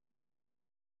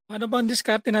Ano ba ang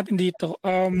diskarte natin dito?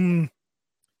 Ala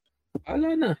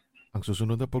na. Ang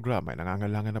susunod na programa ay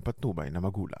nangangailangan ng patnubay na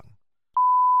magulang.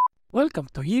 Welcome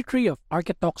to Year 3 of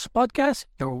Architalks Podcast,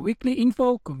 your weekly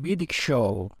info comedic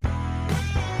show.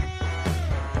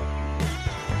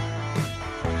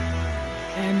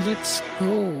 And let's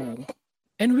go.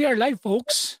 And we are live,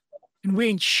 folks. And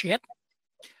we ain't shit.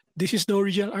 This is the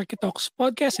original Architalks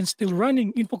Podcast and still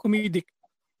running info comedic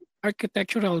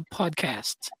architectural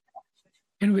podcast.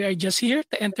 And we are just here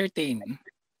to entertain.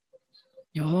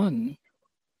 Yun.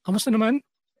 Kamusta naman,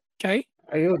 Kai?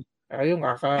 Ayun,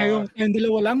 Kayong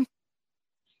dalawa lang?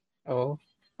 Oo.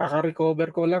 Kaka-recover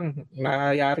ko lang.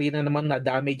 Nayari na naman,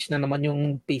 na-damage na naman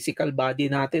yung physical body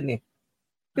natin eh.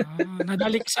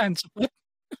 Nadalik saan? Sa puwet?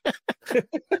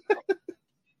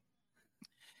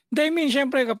 I mean,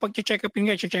 syempre kapag check upin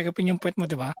yung puwet mo,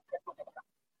 di ba?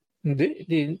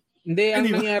 Hindi. Ang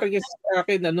nangyari kasi sa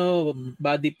akin,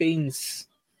 body pains.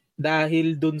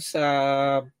 Dahil dun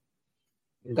sa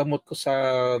gamot ko sa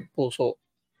puso,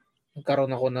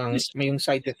 nagkaroon ako ng may yung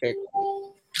side effect.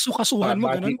 Kasuhan mo,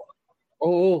 ganun?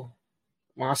 Oo.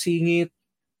 Mga singit,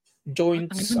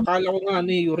 joints. Akala ko nga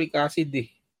uric acid eh.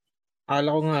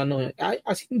 Akala ko nga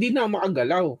as hindi na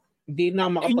makagalaw. Hindi na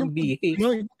makapag-behave.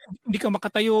 Hindi ka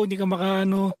makatayo, hindi ka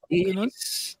ganun?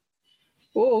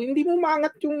 Oo, hindi mo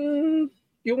maangat yung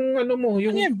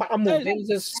paa mo. Dahil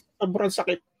sa sobrang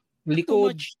sakit.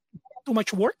 Likod. Too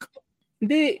much work?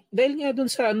 Hindi, dahil nga dun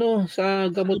sa sa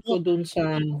gamot ko dun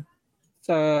sa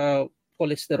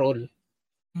cholesterol.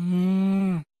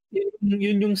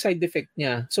 Yun yung side effect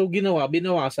niya. So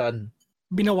binawasan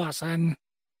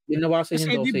yung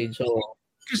dosage.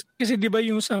 Kasi di ba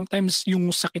yung sometimes yung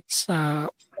sakit sa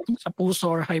puso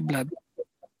or high blood,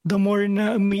 the more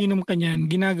na umiinom ka niyan,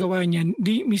 ginagawa niyan,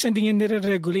 minsan di niya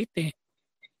nire-regulate eh.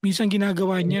 Minsan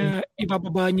ginagawa niya,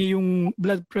 ibababa niya yung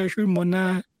blood pressure mo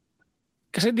na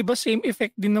kasi di ba same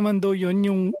effect din naman daw yun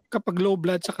yung kapag low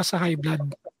blood saka sa high blood.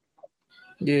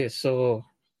 Yes, so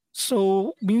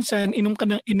minsan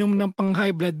inom ng pang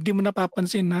high blood, di mo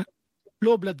napapansin na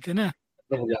low blood ka na.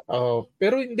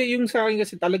 Pero hindi yung sa akin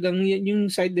kasi talagang yung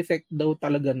side effect daw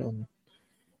talaga noon.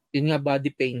 Yun nga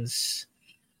body pains.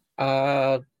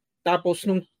 Tapos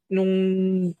nung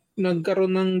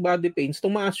nagkaroon ng body pains,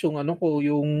 tumaas yung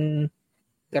yung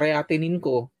creatinine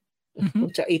ko.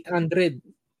 Sa 800.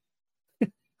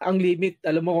 Ang limit,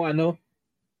 alam mo kung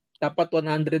dapat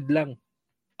 100 lang.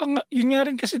 Yun nga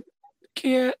rin kasi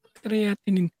kaya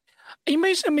creatinine. Ay,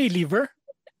 may liver?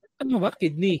 Ano ba?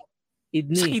 Kidney.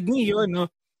 Sa kidney yun, no?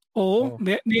 Oo.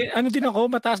 Din ako,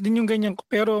 mataas din yung ganyan ko.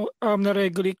 Pero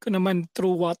na-regulate ko naman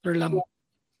through water lang.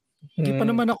 Hindi pa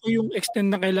naman ako yung extend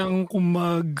na kailangan kong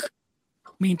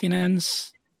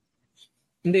mag-maintenance.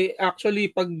 Hindi,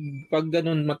 actually, pag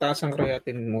ganun mataas ang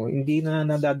creatinine mo, hindi na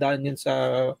nadadaan yun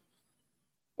sa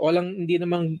hindi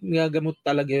namang gagamot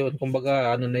talaga yun.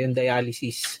 Kumbaga, na yung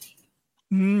dialysis.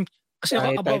 Kasi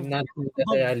ako above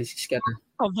dialysis ka na.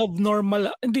 Above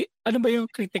normal. Hindi, ano ba yung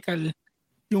critical?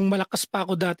 Yung malakas pa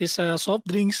ako dati sa soft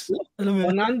drinks. Alam mo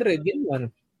 100,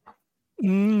 yun.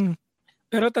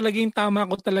 Pero talaga yung tama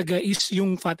ko talaga is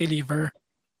yung fatty liver.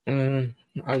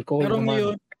 Alcohol pero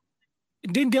naman.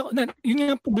 Hindi ako, yun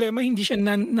yung problema, hindi siya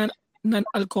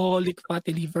non-alcoholic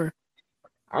fatty liver.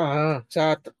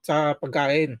 Sa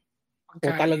pagkain. O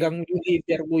talagang yung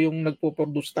liver mo yung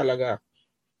nagpo-produce talaga.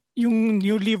 Yung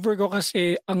liver ko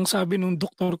kasi, ang sabi nung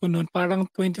doktor ko noon, parang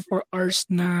 24 hours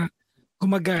na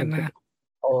gumagana.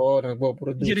 Oo,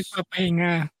 nagpo-produce. Hindi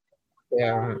nagpapahinga.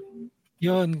 Yeah.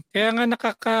 Yun. Kaya nga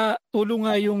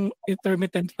nakakatulong nga yung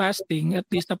intermittent fasting, at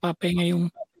least napapahinga yung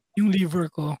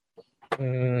liver ko.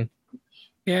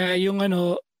 Kaya yung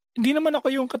hindi naman ako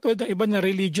yung katulad ng iba na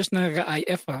religious na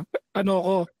IF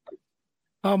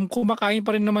kumakain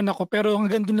pa rin naman ako, pero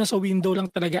hanggang dun na sa window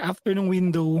lang talaga. After ng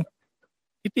window,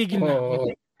 itigil na ako.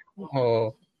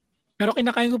 Pero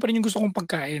kinakain ko pa rin yung gusto kong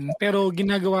pagkain. Pero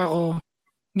ginagawa ko,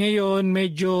 ngayon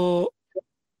medyo,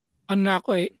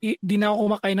 di na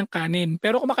ako kumakain ng kanin.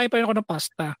 Pero kumakain pa rin ako ng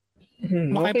pasta.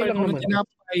 Kumakain pa rin ako ng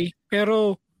tinapay.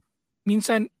 Pero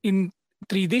minsan, in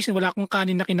 3 days, wala akong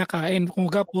kanin na kinakain.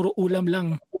 Kumbaga, puro ulam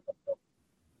lang.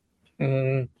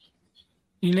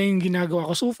 Yun lang yung ginagawa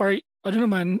ko. So far, pag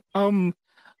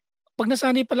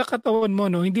nasanay pala katawan mo,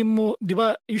 hindi mo, di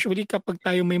ba, usually kapag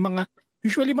tayo may mga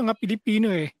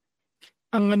Pilipino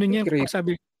ang niyan, pag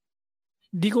sabi,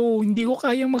 hindi ko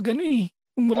kaya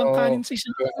kung walang kanin sa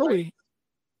isang araw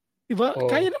Di ba?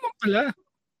 Kaya naman pala.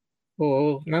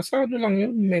 Oo, nasa lang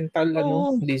yun, mental,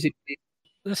 discipline.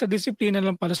 Nasa disiplina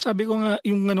lang pala. Sabi ko nga,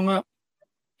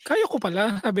 kaya ko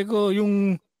pala. Sabi ko,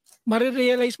 yung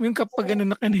marirealize mo yung kapag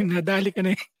na kanina, dali ka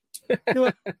na Di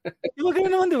ba? Di ba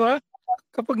gano'n naman, di ba?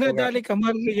 Kapag nadali ka,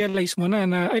 ma-realize mo na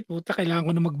ay puta, kailangan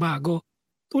ko na magbago.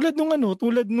 Tulad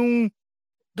nung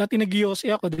dati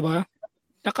nag-yosi ako, di ba?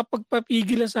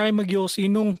 Nakapagpapigil sa akin mag-yosi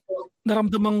nung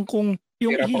naramdaman kong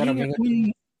yung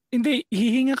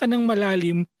hihinga ka ng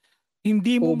malalim,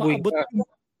 hindi mo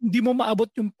maabot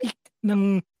yung peak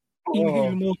ng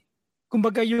inhale mo.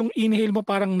 Kumbaga yung inhale mo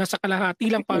parang nasa kalahati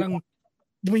lang, parang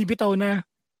bumibitaw na.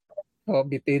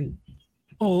 Bitin.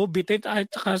 Oo, bitin. At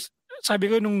saka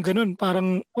sabi ko nung ganun,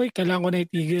 parang, kailangan ko na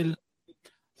itigil.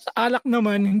 Sa alak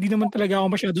naman, hindi naman talaga ako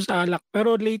masyado sa alak.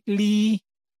 Pero lately,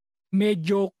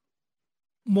 medyo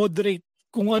moderate.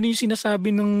 Kung ano yung sinasabi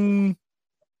ng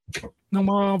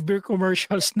mga beer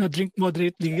commercials na drink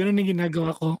moderately, ganun yung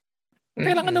ginagawa ko.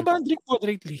 Kailangan na ba ang drink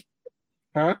moderately?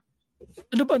 Ha?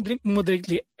 Ano ba ang drink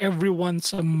moderately? Every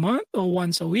once a month or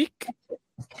once a week?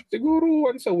 Siguro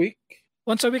once a week.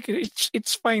 Once a week,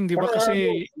 it's fine, di ba?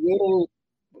 Kasi siguro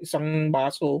isang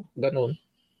baso, ganun.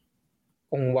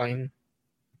 Kung wine.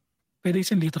 Pwede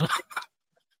 1 litro.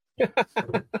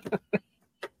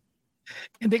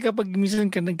 Hindi, kapag minsan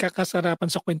ka nagkakasarapan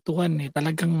sa kwentuhan,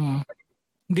 talagang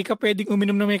hindi ka pwedeng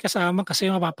uminom na may kasama kasi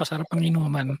mapapasarap ang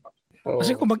inuman.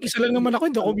 Kasi kung mag-isa lang naman ako,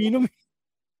 hindi ako uminom.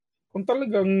 Kung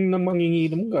talagang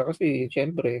manginginom ka, kasi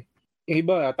syempre, yung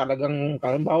iba talagang,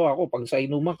 kalimbawa ako, pag sa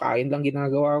inuman, kain lang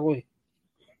ginagawa ko .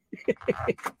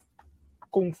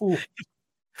 Kung fu.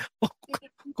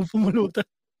 Kung pumulutan.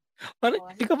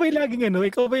 Ikaw ba yung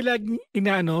laging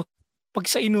inaano, pag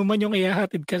sa inuman yung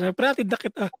ihahatid ka, hatid na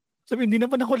kita. Sabi, hindi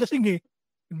naman ako lasing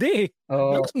Hindi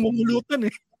lakas mumulutan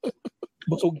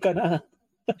Busog ka na.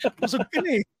 Busog ka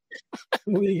na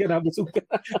Umuwi ka na, busog ka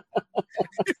na.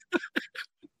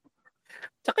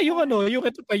 Tsaka yung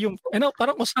ito pa yung,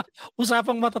 parang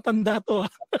usapang matatanda to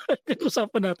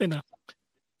usapan natin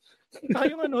Tsaka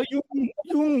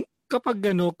yung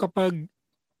kapag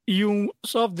yung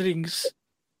soft drinks,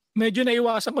 medyo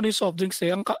naiwasan ko na yung soft drinks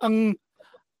Ang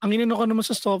inano ko naman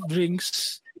sa soft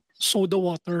drinks, soda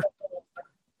water.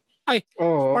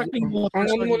 Sparkling water.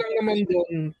 Ang ano mo lang naman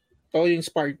doon, yung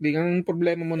sparkling. Ang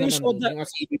problema mo naman doon, yung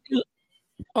acidity.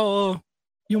 Oo.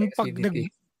 Yung pag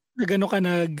nagano ka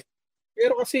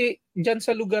Pero kasi dyan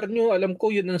sa lugar nyo, alam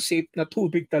ko yun ang safe na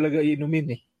tubig talaga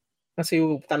inumin Kasi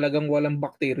talagang walang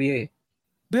bakterya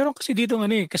Pero kasi dito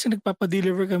kasi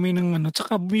nagpapa-deliver kami ng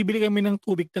tsaka bumibili kami ng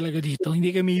tubig talaga dito.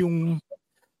 Hindi kami yung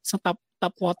sa tap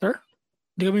water.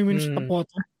 Hindi kami minum sa tap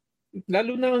water.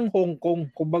 Lalo na ang Hong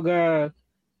Kong, kumbaga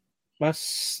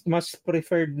mas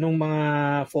preferred ng mga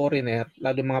foreigner,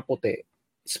 lalo mga puti,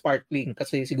 sparkling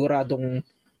kasi siguradong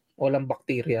walang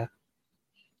bakterya.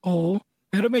 Oo,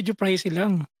 pero medyo pricey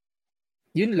lang.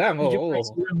 Yun lang,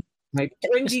 pricey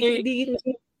lang.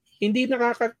 Hindi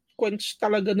nakaka-quench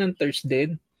talaga ng thirst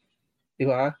din. Di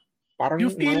ba? Parang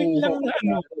yung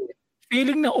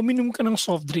feeling na uminom ka ng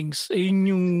soft drinks, ayun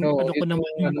yung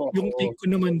yung take ko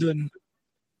naman doon.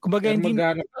 Kumbaga hindi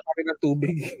maghanap ka pa rin ng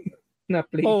tubig na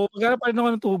play. Oo, maghanap pa rin ako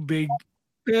ng tubig.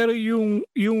 Pero yung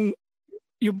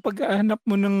paghahanap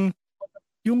mo ng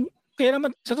kaya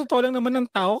naman sa totoo lang naman ng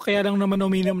tao, kaya lang naman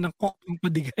uminom ng Coke ng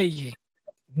padigay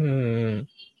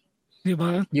Di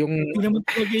ba? Hindi naman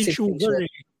talaga yung sugar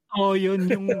yun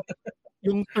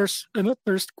yung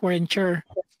thirst quencher.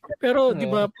 Pero di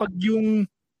ba pag yung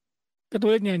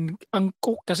katulad niyan, ang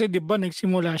Coke kasi di ba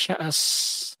nagsimula siya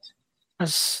as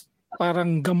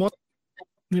parang gamot,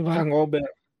 di ba?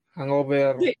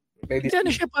 Hangover.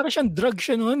 Hindi siya, para siyang drug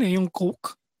siya noon yung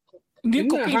Coke. Hindi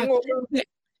yung cocaine.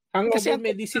 Hangover kasi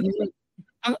medicine.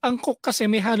 Ang Coke kasi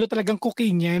may halo talagang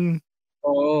cocaine yan.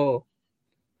 Oo.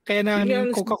 Kaya na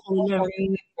yung Coca-Cola.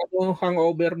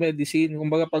 Hangover medicine.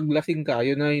 Kumbaga pag lasing ka,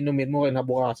 yun na inumin mo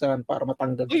kinabukasan para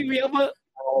matanggal. Uy, we have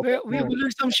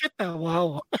learned some shit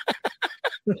Wow.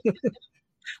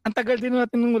 Ang tagal din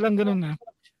natin nung walang ganun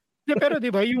Pero di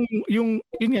ba yung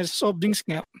soft drinks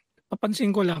nga,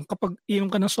 papansin ko lang kapag inom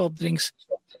ka ng soft drinks,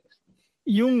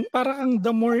 yung parang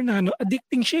the more na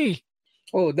addicting siya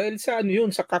dahil sa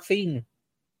sa caffeine.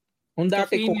 Kung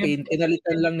dati cocaine,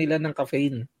 pinalitan lang nila ng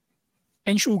caffeine.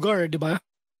 And sugar, di ba?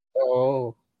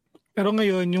 Oo. Pero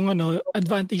ngayon, yung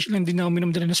advantage lang din na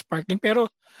uminom din ng sparkling. Pero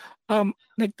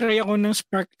nag-try ako ng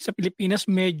sparkling sa Pilipinas,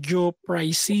 medyo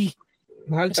pricey.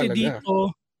 Mahal kasi talaga.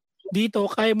 Dito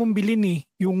kaya mong bilhin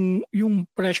yung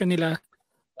presyo nila.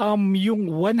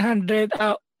 Yung 1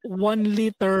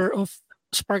 liter of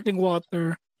sparkling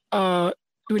water,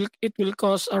 it will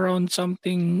cost around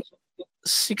something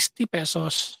 60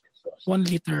 pesos 1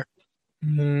 liter.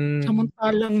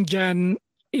 Samantalang dyan,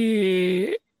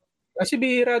 kasi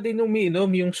bihira din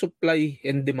uminom yung supply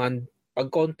and demand.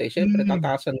 Pag konti, syempre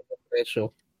tataasan yung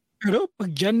presyo. Pero pag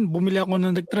dyan, bumili ako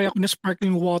nag-try ako ng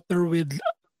sparkling water with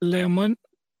lemon.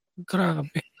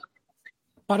 Grabe.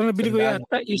 Parang nabili ko Sandaan.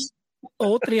 yata is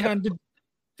 300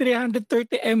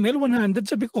 330 ml, 100.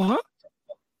 Sabi ko, ha?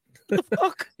 What the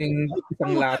fuck? Yung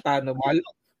isang lata, no? Mahal.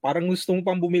 Parang gustong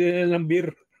pang bumili na ng beer.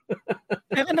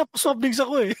 Kaya ka napasoftdrinks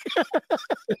ako eh.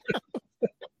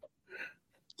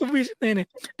 Kumisit na yun eh.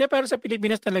 Pero sa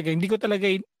Pilipinas talaga, hindi ko talaga,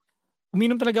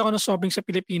 uminom talaga ako ng softdrinks sa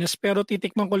Pilipinas, pero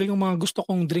titikman ko lang yung mga gusto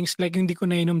kong drinks, like hindi ko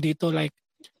nainom dito, like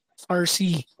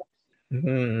RC.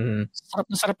 Sarap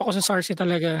na sarap ako sa RC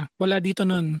talaga. Wala dito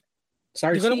nun.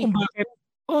 Hindi ko alam Sarsi. kung bakit.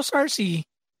 RC.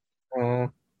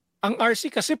 Ang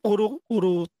RC kasi puro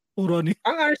ano.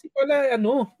 Ang RC pala,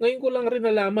 ngayon ko lang rin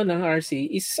nalaman ang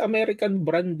RC is American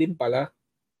brand din pala.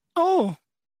 Oo.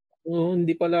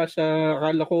 Hindi pala siya,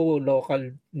 akala ko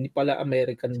local, hindi pala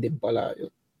American din pala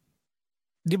yun.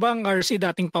 Di ba ang RC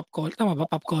dating Pop Cola? Tama ba,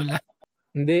 Pop Cola?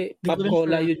 Hindi, Pop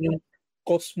Cola yun yung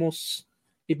Cosmos.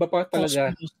 Iba pa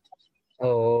talaga. Cosmos.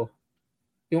 Oo.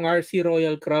 Yung RC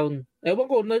Royal Crown. Ewan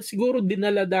ko, siguro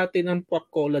dinala dati ng Pop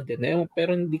Cola din.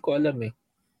 Pero hindi ko alam eh.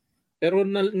 Pero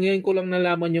ngayon ko lang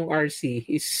nalaman yung RC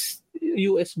is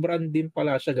US brand din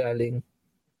pala siya galing.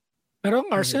 Pero ang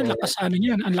RC, ang lakas ano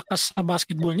niyan, ang lakas sa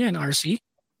basketball niyan, RC.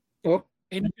 Oh?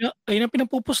 Ayun ang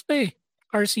pinapupusta eh,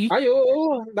 RC. Ay,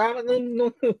 oo.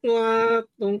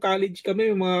 Nung college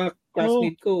kami, yung mga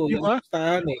classmate ko, yung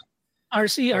saan eh.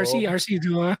 RC,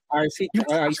 di ba? RC,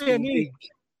 kasi yan eh.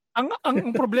 Ang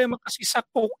problema kasi sa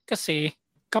Coke kasi,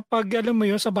 kapag alam mo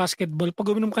yun sa basketball, pag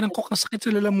uminom ka ng Coke, ang sakit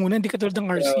sa lalamunan, hindi ka tulad ng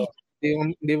RC.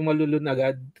 Hindi mo malulun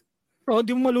agad.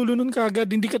 Hindi mo malulunon ka agad,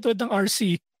 hindi ka tulad ng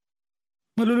RC.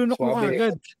 Malulunok mo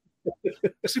agad.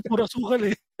 Kasi puro sukal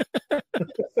eh.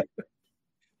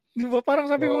 Di ba? Parang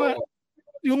sabi mo nga,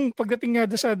 yung pagdating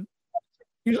nga sa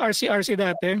yung RC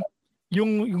dati,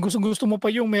 yung gusto mo pa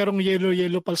yung merong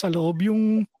yellow pa sa loob,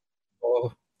 yung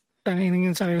tangin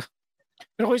yun sa'yo.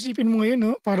 Pero kung isipin mo ngayon,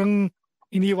 no, parang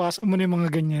iniwasan mo na yung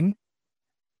mga ganyan.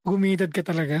 Gumidad ka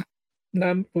talaga.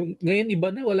 Ngayon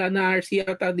iba na, wala na RC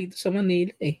ata dito sa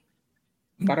Manila eh.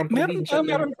 Parang meron pa.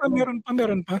 Meron pa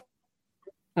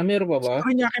ba? Sa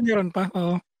Paranaque meron pa,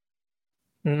 oo.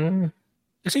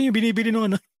 Kasi yung binibili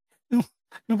nung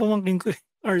pamangkin ko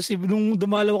RC, nung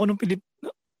dumalaw ako ng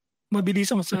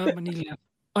mabilisang sa Manila.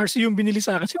 RC yung binili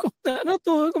sa akin. Kasi ano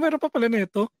to? Kung meron pa pala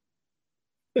nito.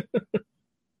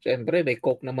 Siyempre, may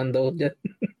Coke naman daw dyan.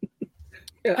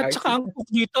 At saka ang Coke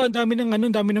dito, ang dami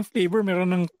ng flavor. Meron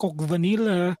ng Coke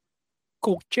Vanilla,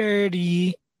 Coke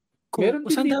Cherry, Coke. Meron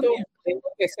din dito,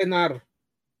 SNR.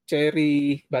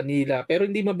 Cherry, vanilla. Pero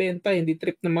hindi mabenta, hindi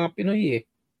trip ng mga Pinoy eh.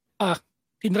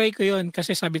 Tinry ko yon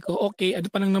kasi sabi ko, okay, ano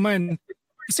pa lang naman.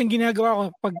 Kasi ginagawa ko,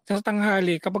 pag sa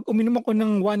tanghali, kapag uminom ako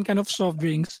ng one can of soft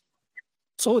drinks,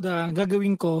 soda,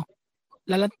 gagawin ko,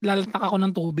 lalatak ako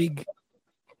ng tubig.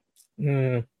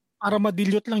 Para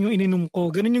ma-dilute lang yung ininom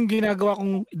ko. Ganun yung ginagawa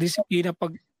kong disiplina.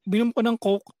 Pag uminom ko ng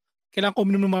Coke, kailangan ko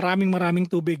uminom ng maraming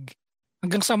tubig.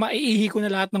 Hanggang sa maiihi ko na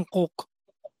lahat ng Coke.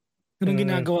 Ganun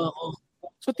ginagawa ko.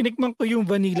 So, tinikman ko yung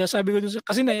vanilla. Sabi ko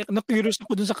kasi na-curious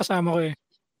ako dun sa kasama ko eh.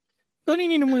 So,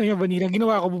 ininom mo na yung vanilla.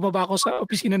 Ginawa ko, bumaba ako sa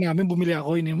opisina namin, bumili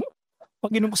ako.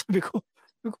 Pag inom ko, sabi ko,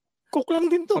 Coke lang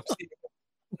din to.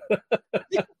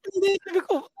 Hindi, sabi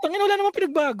ko, tangin wala naman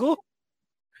pinagbago.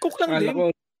 Coke lang din.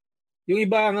 Yung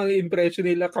iba ang impression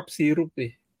nila, cup syrup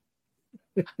eh.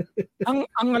 ang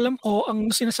alam ko, ang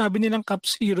sinasabi nilang cup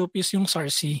syrup is yung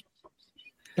Sarsi.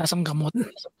 Lasang gamot.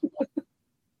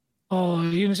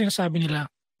 Yun ang sinasabi nila.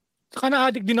 Saka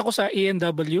na-addict din ako sa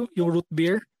A&W, yung root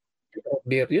beer.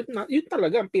 Beer, yun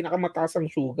talaga ang pinakamataas ang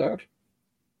sugar.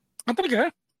 Talaga?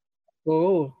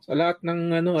 Oo, sa lahat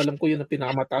ng alam ko yun ang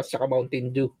pinakamataas saka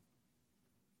Mountain Dew.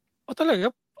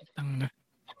 Talaga?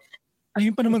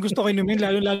 Ayun pa naman gusto ko inumin,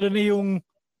 lalo na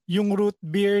yung root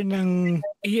beer ng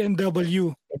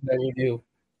A&W.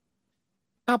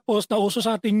 Tapos nauso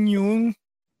sa atin yung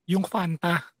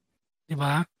Fanta, 'di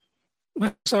ba?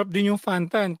 Masarap din yung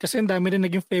Fanta kasi ang dami rin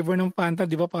naging flavor ng Fanta,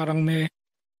 'di ba? Parang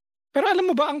Pero alam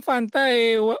mo ba ang Fanta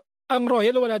ang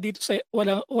Royal wala dito sa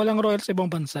walang Royal sa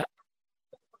ibang bansa.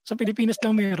 Sa Pilipinas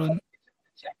lang meron.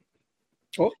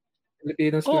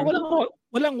 Pilipinas lang.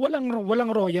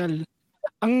 Walang Royal.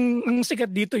 Ang sikat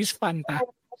dito is Fanta.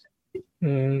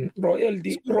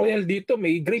 Royal dito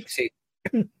may grapes eh.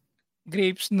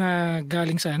 Grapes na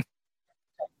galing saan?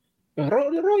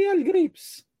 Royal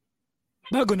grapes.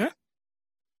 Bago na?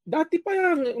 Dati pa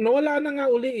yan, nawala na nga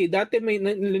uli eh. Dati may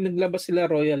naglabas sila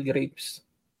Royal grapes.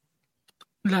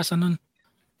 Lasa nun.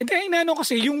 Inaano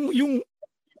kasi yung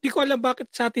di ko alam bakit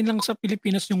sa atin lang sa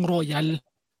Pilipinas yung Royal.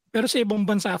 Pero sa ibang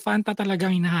bansa, Fanta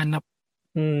talagang hinahanap.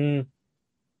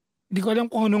 Hindi ko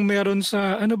alam kung anong meron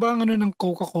sa, ano ba ang ano ng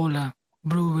Coca-Cola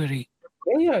Brewery.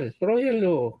 Royal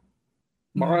oh.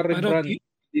 Baka Pero, rebrand.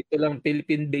 Dito lang,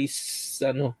 Philippine-based,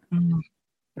 kasi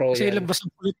Royal. ilabas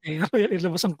ang kulit eh. Royal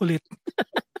ilabas ang kulit.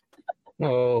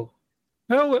 Oo.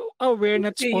 Pero, we're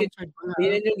not sponsored.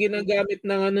 Yan yung ginagamit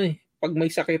ng pag may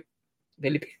sakit.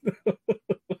 Filipino.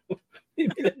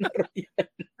 Bibilan na Royal.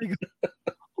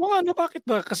 Bakit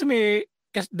ba? Kasi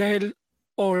dahil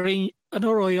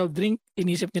Royal drink,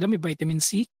 inisip nila may vitamin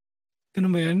C.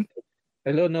 Ganun ba yan?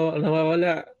 Hello,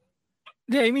 nawawala.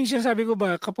 Hindi, I mean, sinasabi ko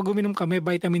ba, kapag uminom ka, may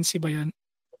vitamin C ba yan?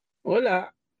 Wala.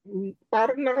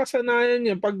 Parang nakasanayan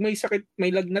yan. Pag may sakit,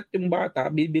 may lagnat yung bata,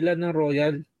 bibilan ng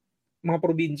Royal. Mga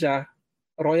probinsya,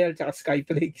 Royal tsaka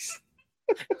Skyflakes.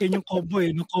 Yan yung combo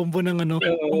yung combo ng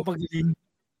pampagaling.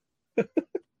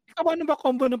 Paano ba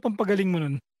combo ng pampagaling mo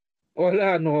nun?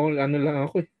 Wala, ano lang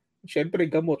ako. Siyempre,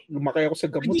 gamot. Lumaki ako sa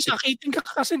gamot. Hindi, sakitin ka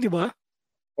kasi, di ba?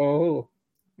 Oo.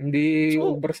 Hindi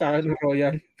ubra sa akin ng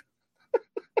Royal.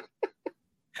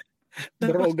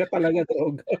 Droga talaga,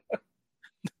 droga.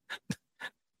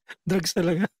 Drugs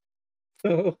talaga.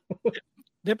 Oo.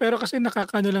 Pero kasi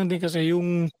nakakano lang din kasi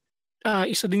yung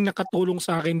isa ding nakatulong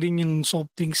sa akin din yung soft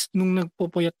drinks nung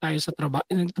nagpupuyat tayo sa trabaho,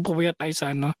 nagpupuyat tayo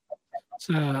sa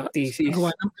sa thesis.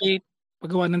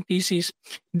 Paggawa ng thesis.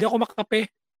 Hindi ako makape.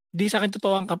 Hindi sa akin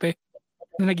totoo ang kape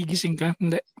na nagigising ka.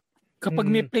 Hindi. Kapag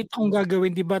may plate akong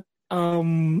gagawin, di ba,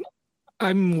 I'm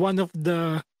one of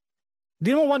the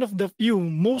few.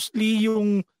 Mostly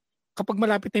yung kapag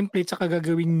malapit na yung plate saka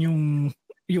gagawin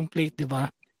yung plate, di ba?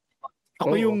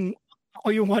 Ako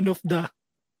yung one of the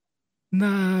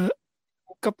na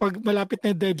kapag malapit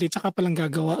na yung deadline saka palang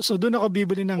gagawa. So doon ako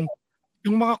bibili ng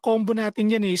yung mga combo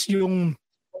natin yan is yung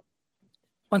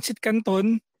pancit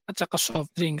canton at saka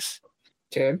soft drinks.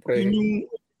 Siyempre.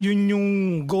 Yun yung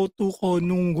go-to ko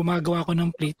nung gumagawa ko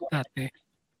ng plate dati.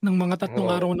 Ng mga 3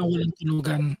 araw na walang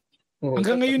tulugan.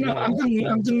 Hanggang ngayon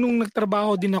hanggang nung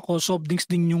nagtrabaho din ako, soft drinks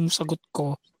din yung sagot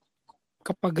ko.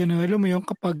 Kapag alam mo yun,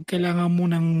 kapag kailangan mo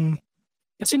ng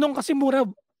kasi mura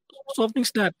soft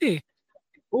drinks dati.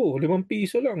 5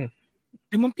 piso lang.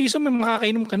 5 piso may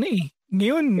makakainom ka na eh.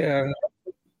 Ngayon, Kaya,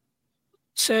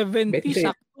 70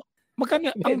 sakto.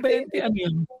 Magkano ang 20 ano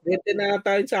yun? 20 na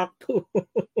tayo sakto.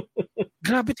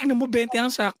 Grabe, tingnan mo 20 ang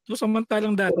sakto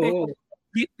samantalang dati.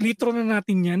 Litro na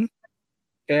natin yan.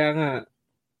 Kaya nga.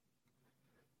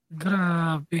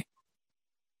 Grabe.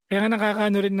 Kaya nga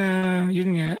nakakaano rin na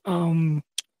yun nga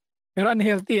pero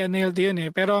unhealthy yun eh.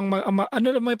 Pero ano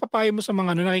lang may papayo mo sa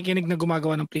mga nakikinig na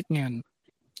gumagawa ng plate ngayon?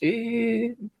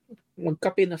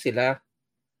 Magkape na sila.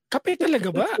 Kape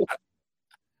talaga ba?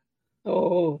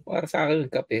 Oo, para sa akin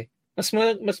kape.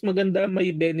 Mas maganda,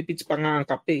 may benefits pa nga ang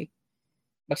kape.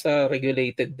 Basta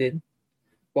regulated din.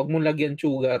 Huwag mo lagyan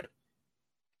sugar.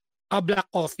 Black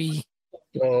coffee.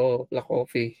 Oo, black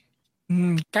coffee.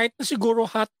 Kahit na siguro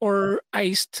hot or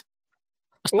iced.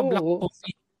 Basta black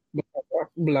coffee.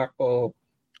 Black coffee.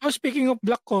 Speaking of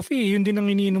black coffee, yun din ang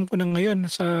iniinom ko na ngayon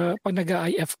sa pag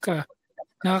nag-IF ka.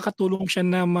 Nakakatulong siya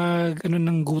na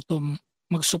ng gutom,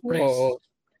 mag-suppress. Oo.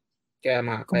 Kaya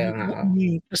nga. Kaya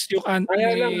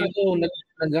lang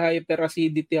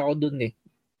nag-hyperacidity ako dun eh.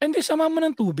 Hindi, sama mo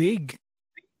ng tubig.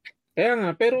 Kaya nga,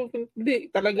 pero hindi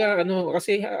talaga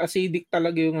kasi acidic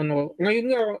talaga yung Ngayon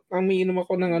nga, umiinom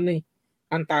ako ng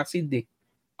antacid eh.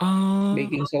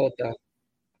 Baking soda.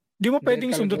 Di mo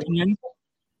pwedeng sundutin yan?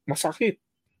 Masakit.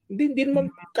 Hindi naman,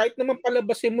 kahit naman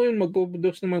palabasin mo yun,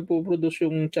 magpo-produce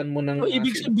yung tiyan mo ng acid.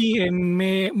 Ibig sabihin,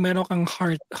 meron kang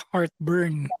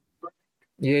heartburn.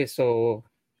 Yes, so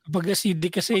kapag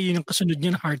acidic kasi yun ang kasunod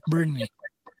niyan, heartburn eh.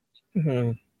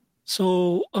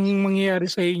 So, ang mangyayari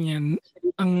sa niyan,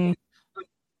 ang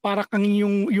para kang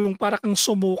yung para kang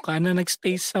sumuka na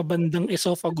nagstay sa bandang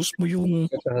esophagus mo yung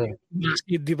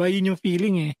acid, di ba? Yun yung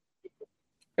feeling eh.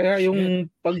 Kaya yung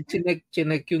pag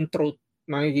chinek yung throat,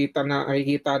 nakikita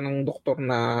ng doktor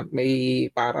na may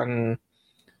parang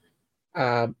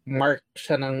mark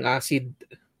siya ng acid.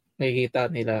 Nakikita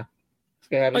nila.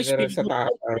 Kaya sa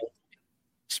taas.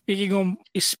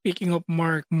 Speaking of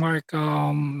Mark,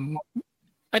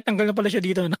 ay tanggal na pala siya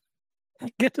dito. No?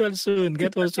 Get well soon.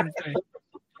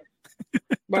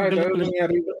 Bakit? Ano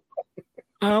nangyari?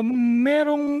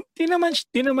 Merong,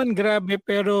 di naman grabe,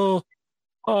 pero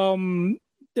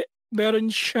meron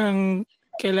siyang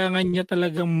kailangan niya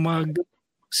talagang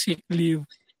mag-sick leave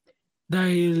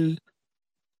dahil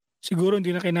siguro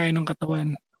hindi na kinain ng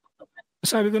katawan.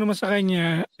 Sabi ko naman sa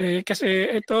kanya, kasi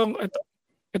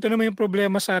ito naman yung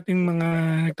problema sa ating mga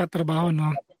nagtatrabaho, no?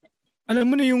 Alam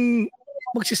mo na yung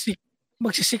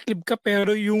magsisiklib ka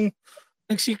pero yung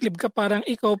nagsiklib ka parang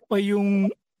ikaw pa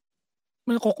yung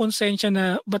nakukonsensya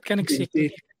na ba't ka nag-sick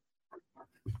leave?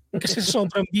 Kasi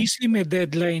sobrang busy, may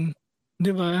deadline.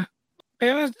 Di ba?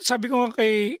 Kaya sabi ko nga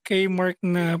kay Mark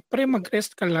na pre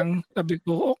mag-rest ka lang. Sabi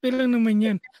ko okay lang naman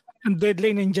yan. Ang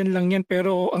deadline nandyan lang yan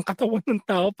pero ang katawan ng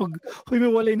tao pag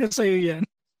humiwalay na sa'yo yan.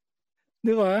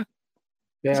 Di ba?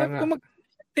 Kaya Sabi nga. ko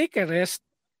take a rest.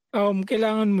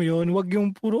 Kailangan mo yun. Wag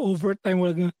yung puro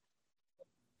overtime.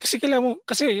 Kasi kailangan mo,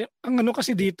 kasi ang ano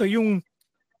kasi dito yung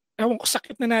ewan ko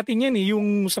sakit na natin yan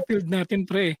yung sa field natin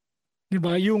pre. Di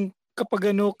ba? Yung kapag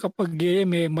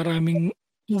may maraming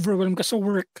overwhelm ka sa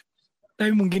work,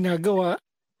 dahil mong ginagawa,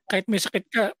 kahit may sakit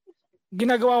ka,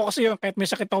 ginagawa ko kasi yun, kahit may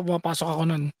sakit ako, pumapasok ako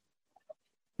nun.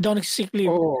 Hindi ako nagsisick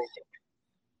leave. Oo.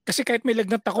 Kasi kahit may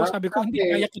lagnat ako, sabi ko, hindi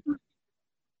kaya kita.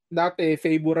 Dati,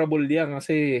 favorable yan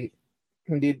kasi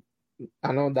hindi,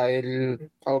 dahil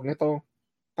tawag nito,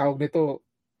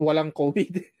 walang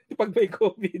COVID. Pag may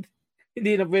COVID,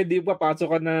 hindi na pwede papasok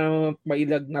ka na may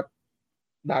lagnat.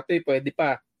 Dati, pwede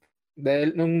pa.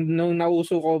 Dahil nung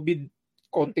nauso COVID,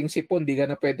 konting sipon, di ka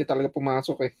na pwede talaga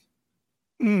pumasok eh.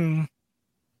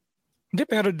 Hindi,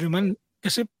 pero naman,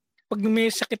 kasi pag may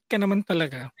sakit ka naman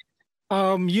talaga,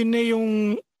 yun na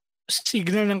yung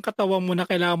signal ng katawan mo na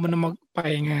kailangan mo na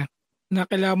magpahinga. Na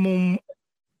kailangan mong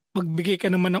magbigay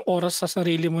ka naman ng oras sa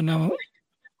sarili mo na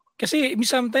kasi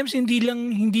sometimes hindi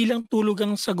lang tulog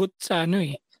ang sagot sa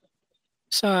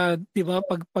sa 'di ba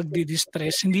pag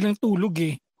di-distress, hindi lang tulog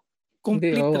eh.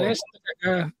 Complete rest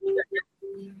talaga.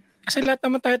 Kasi lahat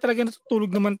naman tayo talaga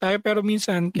natutulog naman tayo pero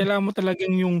minsan kailangan mo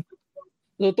talagang yung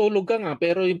tutulog ka nga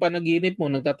pero yung panaginip mo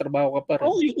nagtatrabaho ka pa rin.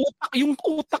 Yung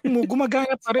utak mo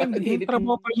gumagana pa rin, yung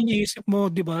trabaho pa rin yung isip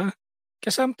mo, 'di ba?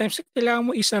 Kasi sometimes kailangan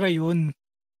mo isara yun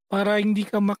para hindi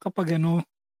ka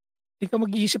hindi ka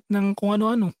mag-iisip ng kung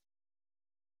ano-ano.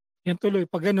 Yan tuloy,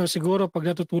 pag siguro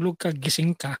pag natutulog ka,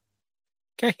 gising ka.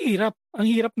 Kaya ang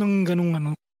hirap ng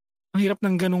ang hirap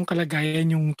ng ganung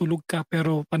kalagayan yung tulog ka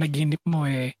pero panaginip mo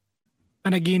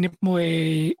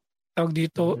tawag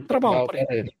dito, trabaho pa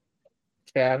rin.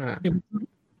 Kaya nga.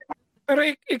 Pero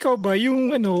ikaw ba,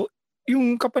 yung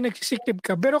yung kapag nagsisiklib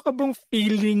ka, meron ka bang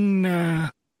feeling na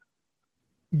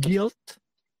guilt?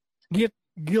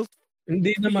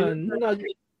 Hindi naman.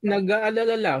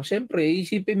 Nag-aalala lang. Siyempre,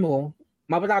 isipin mo,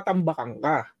 matatambakan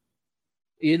ka.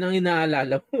 Yun ang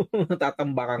inaalala mo,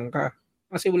 natatambakan ka.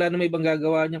 Kasi wala na may ibang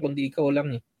gagawa niya kundi ikaw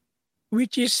lang eh.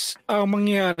 Which is,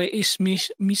 mangyayari is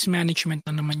mismanagement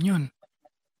na naman yun.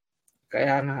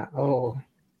 Kaya nga, oo.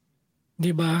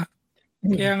 Diba?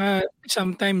 Kaya nga,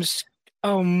 sometimes,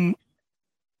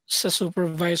 sa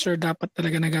supervisor dapat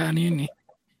talaga nag-aano yun eh.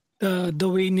 The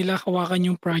way nila hawakan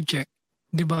yung project.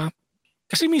 Diba?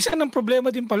 Kasi minsan ang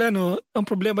problema din pala,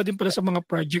 sa mga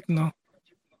project, no?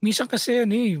 Minsan kasi,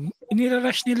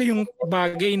 inirarush nila yung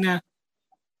bagay na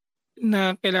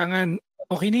kailangan,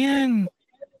 okay na yan.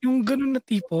 Yung ganun na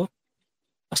tipo,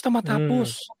 basta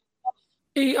matapos.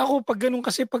 Ako, pag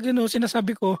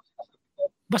sinasabi ko,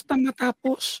 basta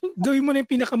matapos. Gawin mo na yung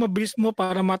pinakamabilis mo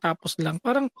para matapos lang.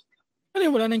 Parang,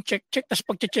 wala nang check-check, tapos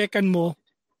pag-checkan mo,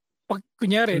 pag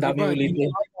kunyari, ang dami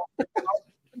ulitin.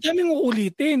 Ang daming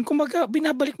uulitin. Kumaga,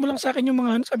 binabalik mo lang sa akin yung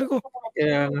mga sabi ko.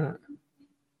 Kaya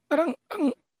parang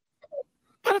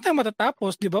tayo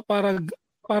matatapos, di ba?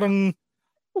 Parang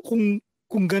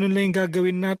kung ganun lang yung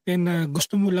gagawin natin na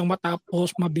gusto mo lang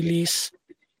matapos, mabilis.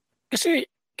 Kasi,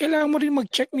 kailangan mo rin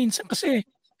mag-check minsan kasi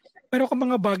meron ka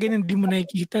mga bagay na hindi mo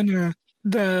nakikita na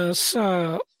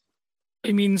sa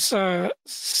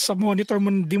monitor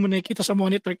mo, hindi mo nakikita sa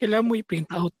monitor, kailangan mo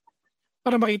i-print out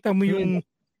para makita mo yung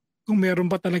kung meron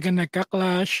ba talaga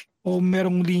nagka-clash o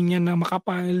merong linya na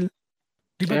makapal.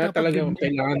 Di ba kaya dapat talagang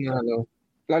kailangan na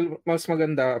mas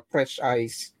maganda, fresh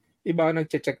eyes. Iba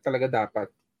nag-check talaga dapat.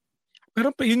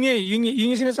 Pero yun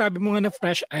yung sinasabi mo nga na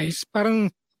fresh eyes,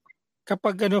 parang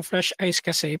kapag fresh eyes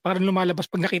kasi, parang lumalabas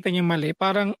pag nakita niya mali,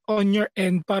 parang on your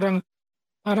end, parang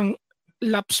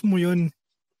lapse mo yun.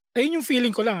 Ayun yung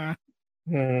feeling ko lang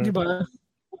Di ba?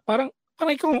 Parang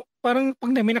ikaw, parang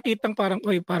pag may nakitang parang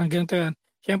ganito yan.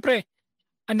 Siyempre,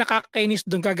 ang nakakainis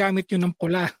doon, gagamit yun ng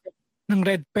pula, ng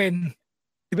red pen.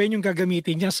 Di ba yun yung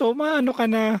gagamitin niya? So, maano ka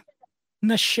na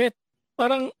shit.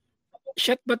 Parang,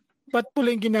 shit, ba't pula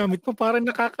yung ginamit mo? Parang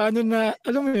nakakaano na,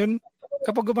 alam mo yun,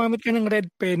 kapag gumamit ka ng red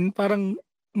pen, parang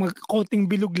mag-coating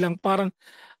bilog lang, parang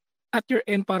at your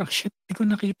end, parang shit, di ko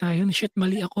nakita yun. Shit,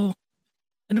 mali ako.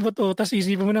 Ano ba to? Tapos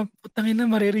isipin mo na, putangin na,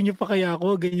 maririn pa kaya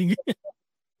ako, ganyan.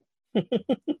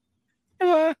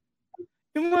 Diba?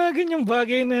 Yung mga ganyang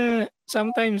bagay na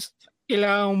sometimes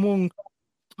kailangan mong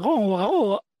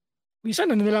ako,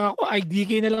 minsan na lang ako,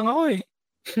 IDK na lang ako eh.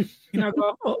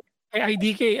 Ginagawa ko,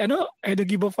 IDK, I don't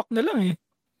give a fuck na lang eh.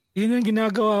 Yun yung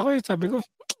ginagawa ko eh. Sabi ko,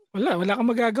 wala kang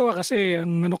magagawa kasi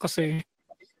ang ano kasi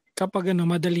kapag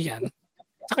madali yan.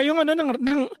 Saka yung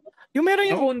yung meron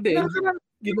yung Ako hindi.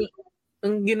 Gina-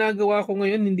 ang ginagawa ko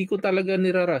ngayon, hindi ko talaga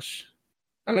nirarush.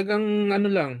 Talagang ano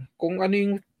lang, kung ano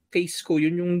yung case ko,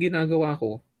 yun yung ginagawa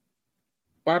ko.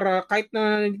 Para kahit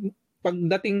na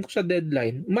pagdating ko sa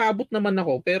deadline, maabot naman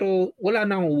ako pero wala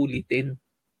na akong ulitin.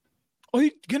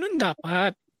 Oy, ganun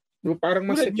dapat. So, parang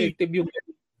mas Tulad niyo, effective yung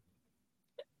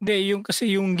hindi, yung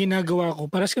kasi yung ginagawa ko,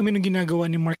 paras kami nung ginagawa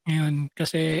ni Mark ngayon.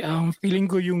 Kasi ang feeling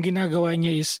ko yung ginagawa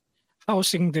niya is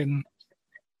housing din.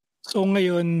 So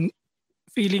ngayon,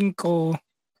 feeling ko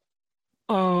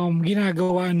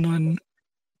ginagawa nun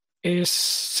is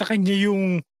sa kanya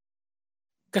yung,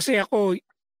 kasi ako,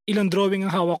 ilang drawing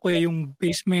ang hawak ko yung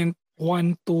basement,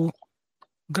 1, 2,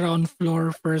 ground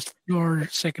floor, first floor,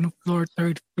 second floor,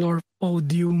 third floor,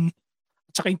 podium,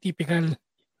 at saka yung typical.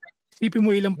 Isipin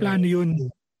mo ilang plano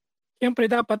yun. Siyempre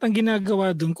dapat ang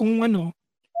ginagawa dun kung ang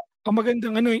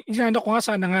magandang inano ko nga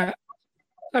sana nga,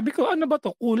 sabi ko ano ba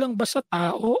to, kulang ba sa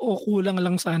tao o kulang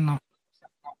lang sa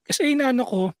Kasi inano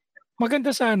ko, maganda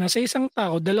sana sa isang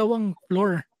tao, 2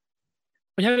 floor.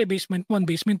 Kunyari basement 1,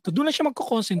 basement 2, doon na siya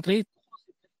magko-concentrate.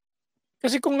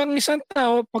 Kasi kung ang isang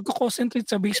tao magko-concentrate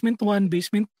sa basement 1,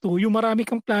 basement 2, yung marami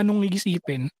kang planong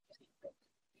iisipin,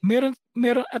 meron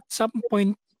at some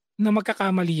point na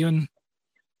magkakamali yun.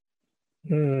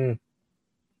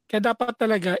 Kaya dapat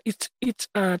talaga it's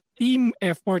a team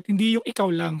effort, hindi yung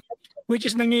ikaw lang. Which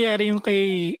is nangyayari yung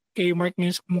kay Mark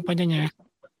ngayon sa kumpanya niya.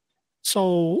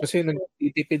 So, kasi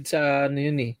nagtitipid sa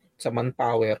sa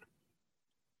manpower.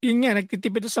 Yun nga,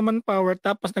 nagtitipid sa manpower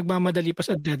tapos nagmamadali pa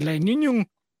sa deadline. Yun yung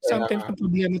sometimes yung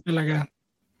problema talaga.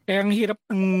 Kaya ang hirap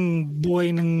ng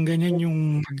buhay ng ganyan yung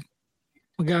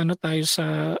mag-ano tayo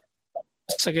sa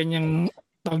ganyang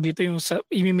tawag dito yung sa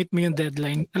imimit mo yung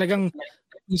deadline. Talagang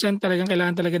minsan talagang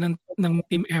kailangan talaga ng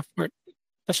team effort.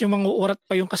 Tapos yung mga urat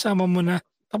pa yung kasama mo na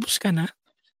tapos ka na.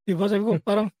 Diba? Sabi ko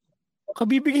parang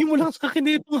kabibigay mo lang sa akin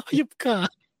dito, hayop ka.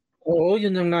 Oo,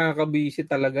 yun ang nakakabisi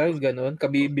talaga, gano'n,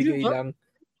 kabibigay Diba? lang.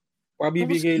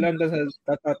 Kabibigay lang, tapos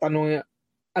tatanong,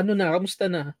 ano na, kamusta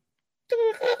na?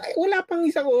 Wala pang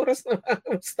isang oras na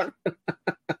kamusta ka na.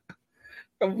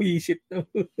 Kabisit na.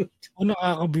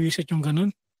 Nakakabisit yung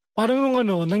ganun. Parang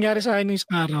yung nangyari sa akin ng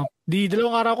isang araw. 2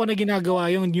 araw ko na ginagawa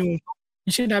yung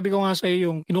sinabi ko nga sa iyo,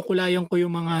 yung kinukulayan ko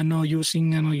yung mga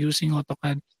using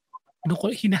AutoCAD.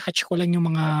 Hinahatch ko lang yung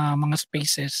mga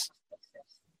spaces.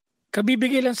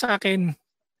 Kabibigay lang sa akin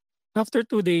after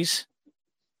 2 days.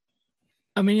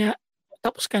 Sabi niya,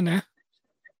 tapos ka na?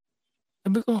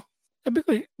 Sabi ko,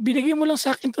 binigay mo lang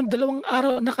sa akin itong 2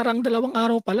 araw, nakarang 2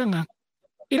 araw pa lang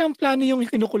Ilang plano yung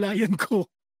kinukulayan ko.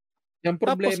 Yung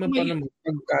problema Tapos pa naman,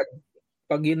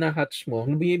 pag hinahatch mo,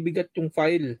 bibigat yung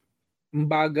file. Ang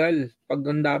bagal, pag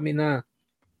ang dami na.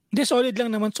 Hindi, solid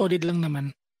lang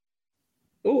naman.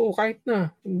 Oo, kahit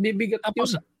na. Bibigat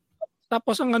Tapos, yun.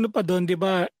 tapos ang pa doon, di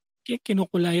ba,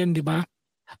 kinukulayan, di ba?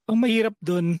 Ang mahirap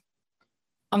doon,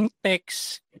 ang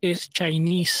text is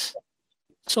Chinese.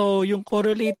 So, yung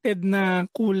correlated na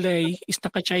kulay is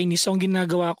naka-Chinese. So, ang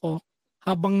ginagawa ko,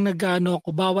 habang ako,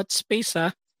 bawat space,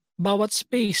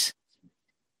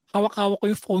 hawak-hawak ko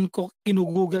yung phone ko,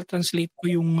 Google Translate ko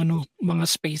yung mga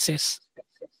spaces.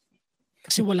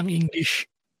 Kasi walang English.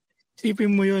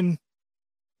 Isipin mo yun.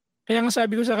 Kaya nga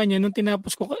sabi ko sa kanya, nung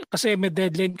tinapos ko, kasi may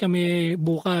deadline kami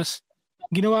bukas,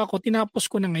 ginawa ko, tinapos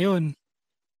ko na ngayon.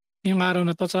 Yung araw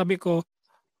na to, sabi ko,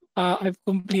 I've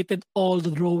completed all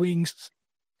the drawings.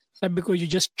 Sabi ko, you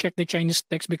just check the Chinese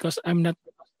text because I'm not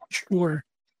sure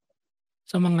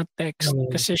sa mga text.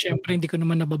 Kasi syempre, hindi ko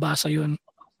naman nababasa yun.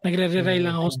 Nagre-rely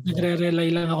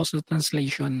lang ako sa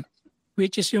translation.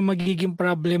 Which is yung magiging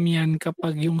problem yan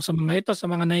kapag yung sa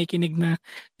mga nakikinig na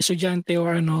estudyante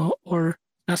or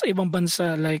nasa ibang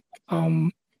bansa like awan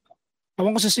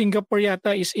ko sa Singapore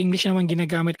yata is English naman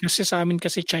ginagamit kasi sa amin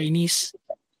kasi Chinese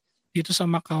dito sa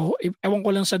Macau. Ewan ko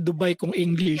lang sa Dubai kung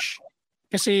English.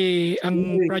 Kasi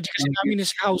ang project kasi namin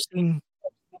is housing.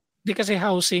 Hindi kasi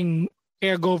housing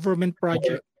kaya government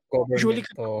project. Usually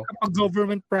kapag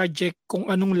government project kung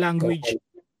anong language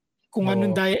kung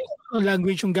anong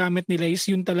language yung gamit nila is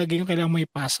yun talaga yung kailangan may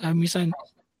pass. Minsan,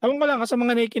 alam ko lang sa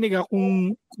mga nakikinig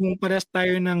kung parehas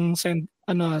tayo ng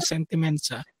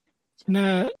sentiments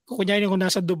na kunyari kung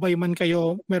nasa Dubai man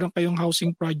kayo, meron kayong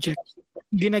housing project,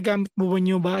 ginagamit mo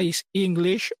ba is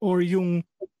English or yung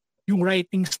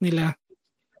writings nila?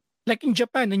 Like in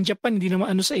Japan hindi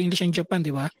naman sa English ang Japan,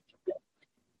 di ba?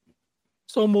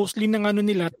 So mostly ng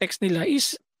nila, text nila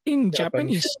is in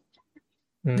Japanese.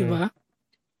 Di ba?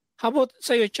 How about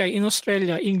sa'yo, Chai? In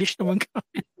Australia, English naman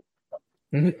gamit.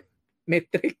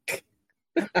 metric.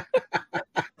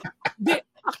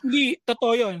 Actually,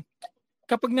 totoo yun.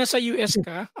 Kapag nasa US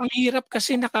ka, ang hirap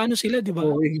kasi nakaano sila, di ba?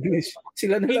 English.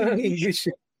 Sila na lang ang English.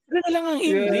 Sila na lang ang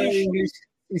English.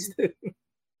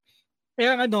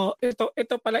 Kaya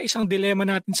ito pala isang dilema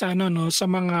natin sa sa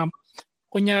mga,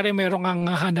 kunyari meron kang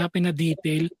hanapin na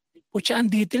detail. Putya,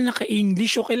 ang detail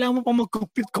naka-English, o kailangan mo pa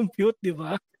mag-compute, di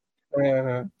ba?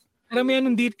 Alam mo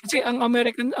yan, kasi ang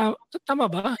American, tama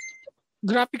ba?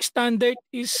 Graphic standard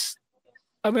is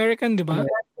American, di ba?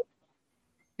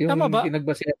 Tama ba?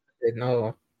 Pinagbasihan natin,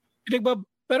 oo.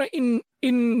 Pero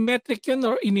in metric yun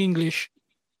or in English?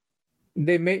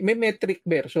 Hindi, may metric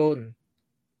version.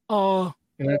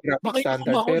 May graphic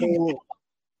standard.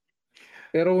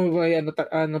 Pero may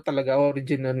ano talaga,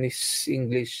 original is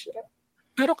English.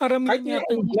 Pero karamihan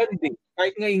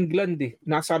kahit nga England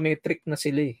nasa metric na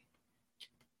sila eh.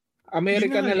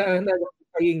 America na lang na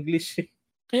English.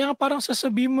 Kaya parang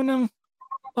sasabihin mo ng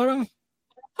parang,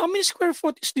 how many square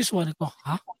foot is this one? Ito,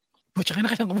 ha? Butya ka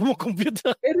na kailangan mo mag-compute.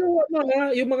 Pero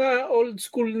yung mga old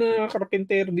school na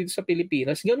carpenter dito sa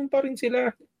Pilipinas, ganun pa rin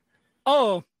sila.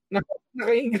 Oo.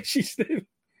 Naka-English system.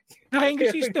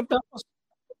 Naka-English system. Tapos,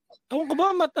 ewan ko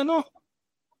ba,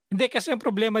 hindi, kasi ang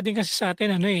problema din kasi sa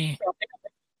atin,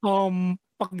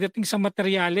 pagdating sa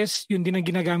materyales, yun din ang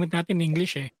ginagamit natin in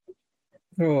English eh.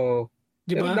 Oo.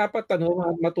 Diba? Pero dapat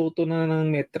matuto na ng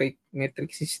metric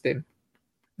system.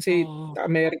 Kasi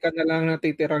Amerika na lang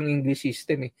natitirang English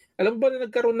system eh. Alam mo ba na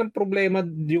nagkaroon ng problema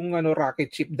yung rocket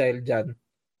ship dahil dyan?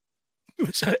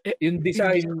 Yung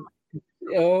design,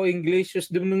 English,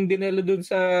 nung dinelo dun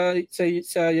sa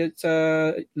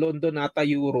London ata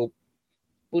Europe.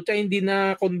 Puta, hindi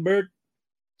na convert.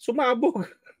 Sumabog.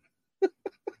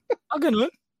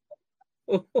 Ganun?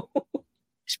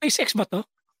 SpaceX ba to?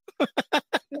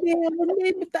 Hindi,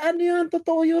 ano yun?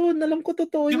 Totoo yun. Alam ko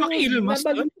totoo yun.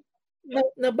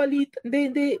 Nabalita.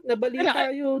 Hindi.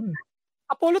 Nabalita yun.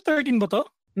 Apollo 13 ba to?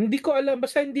 Hindi ko alam.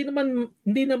 Basta hindi naman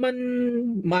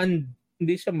manned.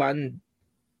 Hindi siya manned.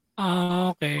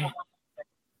 Okay.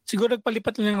 Siguro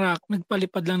nagpalipad lang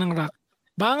ng rock.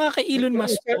 Baka nga kay Elon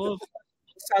Musk to.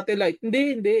 Satellite.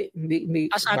 Hindi.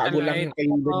 Satellite. Bago lang yung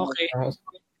kay Elon. Okay.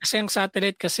 Kasi ang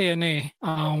satellite kasi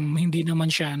hindi naman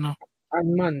siya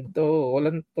unmanned.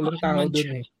 Walang tao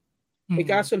doon eh. May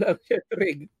kaso lang,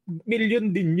 syempre,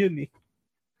 million din yun eh.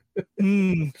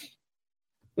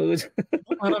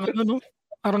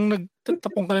 Parang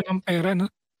nagtatapong ka na ng pera, no?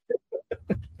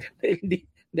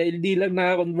 dahil di lang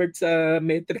naka-convert sa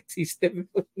metric system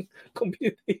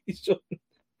computation.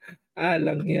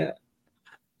 Alang ya.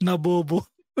 Nabobo.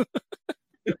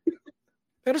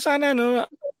 Pero sana,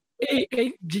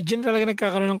 diyan talaga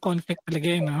nagkakaroon ng conflict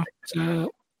talaga,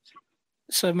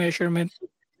 sa measurement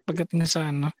pagdating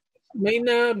sa May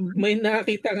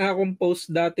nakita nga akong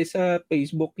post dati sa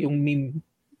Facebook, yung meme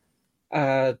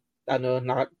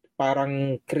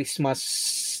parang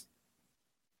Christmas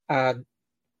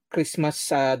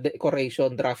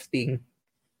decoration drafting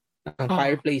ang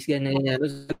fireplace ganyan.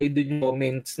 Doon yung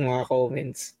mga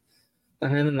comments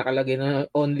nakalagay na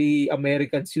only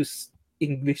Americans use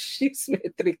English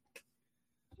metric.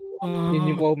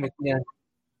 Yun yung comment niya.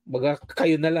 Baga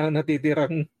kayo na lang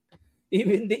natitirang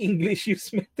even the English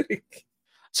use metric.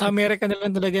 Sa Amerika na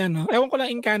lang talaga, Ewan ko lang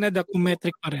in Canada kung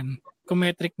metric pa rin. Kung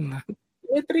metric na.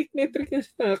 Metric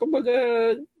na. Kumbaga,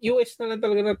 US na lang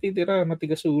talaga natitira,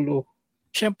 matigas ulo.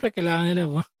 Siyempre, kailangan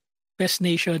nila, best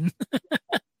nation.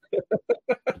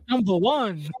 Number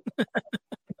 1.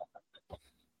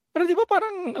 Pero di ba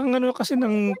parang, ang kasi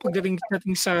ng pagdating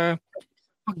natin sa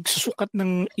pagsusukat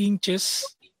ng inches,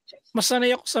 mas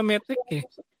sanay ako sa metric eh.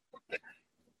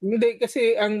 Hindi,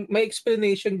 kasi may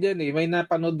explanation dyan eh. May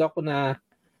napanood ako na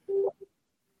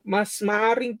mas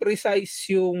maaring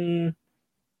precise yung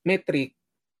metric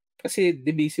kasi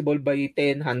divisible by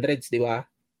 10 hundreds, di ba?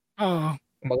 Oo.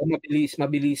 Kumbaga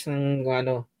mabilis ng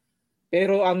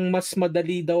Pero ang mas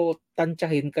madali daw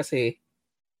tansyahin kasi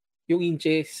yung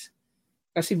inches.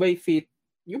 Kasi by feet,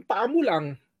 yung paa mo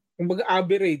lang. Kumbaga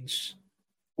average.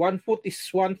 1 foot is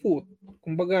 1 foot.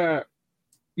 Kumbaga,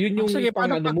 yun yung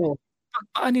mo.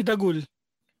 Pagpaa ni Dagul.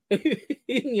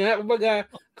 Yun nga,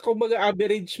 kumbaga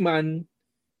average man,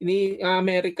 ni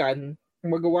American,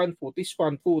 kumbaga 1 foot is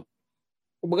 1 foot.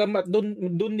 Kumbaga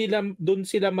doon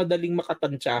sila madaling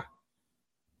makatansya.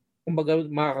 Kumbaga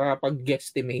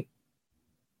makakapag-guesstimate.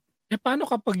 Paano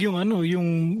kapag yung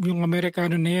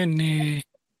Amerikano na yan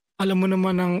alam mo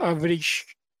naman ang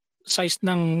average size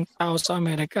ng tao sa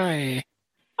Amerika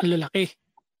ang lalaki.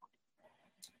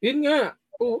 Yun nga,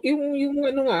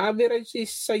 yung average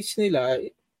size nila,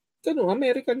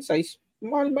 American size,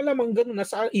 malamang ganun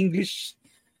nasa English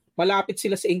malapit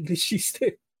sila sa English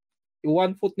system. Yung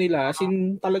 1 foot nila, as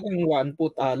in talagang 1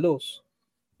 foot halos.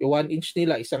 Yung 1 inch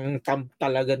nila, isang thumb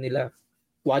talaga nila.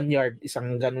 1 yard,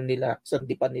 isang ganun nila, isang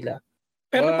dipa nila.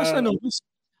 Pero mas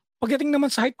pagdating naman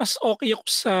sa height, mas okay ako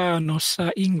sa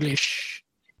English.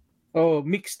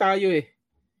 Mix tayo eh.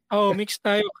 Mix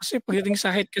tayo. Kasi pagdating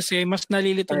sa height kasi, mas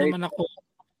nalilito naman ako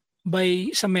by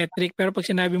sa metric. Pero pag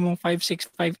sinabi mong 5'6",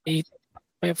 5'8",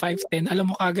 5'10", alam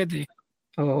mo kagad eh.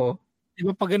 Oo. Di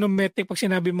ba pag ganun metric, pag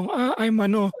sinabi mong,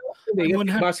 Hindi,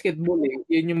 basketball eh.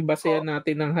 Yun yung basehan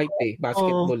natin ng height eh.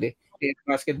 Basketball eh.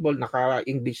 Basketball,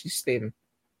 naka-English system.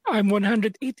 I'm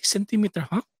 180 centimeter,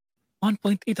 ha?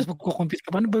 1.8, tapos magkukompute ka.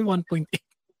 Paano ba yung 1.8?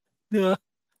 Di ba?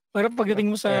 Parang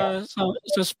pagdating mo sa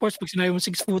sports, pag sinabi mo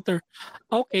 6-footer,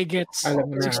 okay, gets. Alam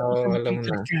mo na, alam mo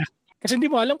na. Kasi hindi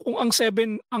mo alam kung ang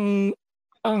 172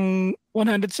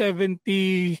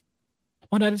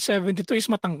 is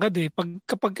matangkad eh.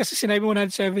 Kapag kasi sinabi mo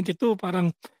 172, parang,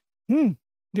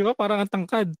 di ba? Parang ang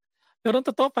tangkad. Pero ang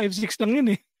totoo, 5'6 lang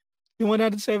yun eh. Yung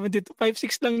 172,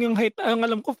 5'6 lang yung height. Ang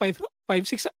alam ko,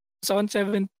 5'6 sa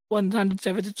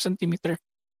 172 centimeter.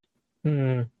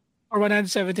 Or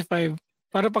 175.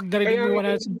 Para pag narinig mo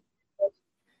 175.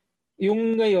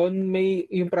 Yung ngayon,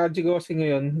 yung project ko kasi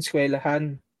ngayon,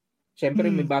 eskwelahan. Siyempre,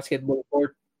 may basketball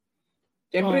court.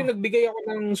 Siyempre, nagbigay ako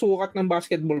ng sukat ng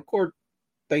basketball court.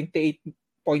 28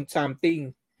 point something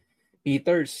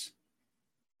meters.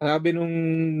 Sabi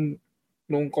nung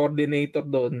coordinator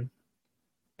doon,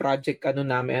 project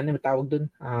namin, ano tawag doon?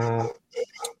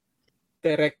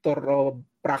 Director of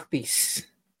practice.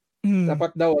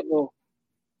 Dapat daw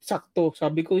sakto.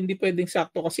 Sabi ko hindi pwedeng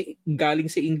sakto kasi galing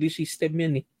sa English system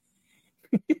yan eh.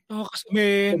 Kasi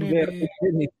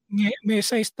may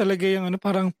size talaga yung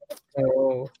parang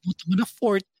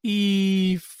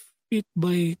 40 feet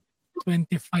by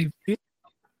 25 feet.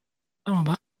 Tama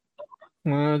ba?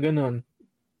 Mga ganon.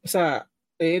 Basta,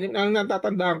 ang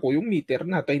natatandaan ko, yung meter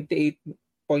na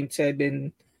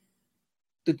 28.7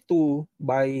 to 2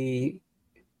 by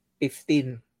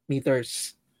 15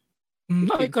 meters.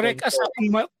 Ay, correct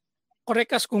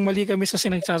as kung mali kami sa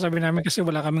sinagsasabi namin kasi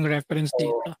wala kaming reference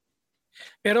dito.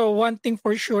 Pero one thing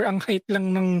for sure, ang height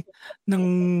lang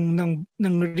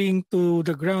ng ring to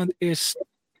the ground is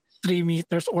 3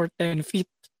 meters or 10 feet.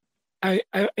 Ay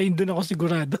doon ako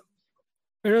sigurado.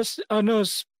 Pero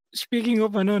speaking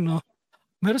of meron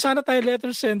sana tayo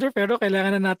letter sender pero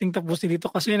kailangan na nating tapusin dito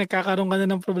kasi nagkakaroon ka na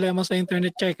ng problema sa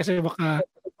internet check kasi baka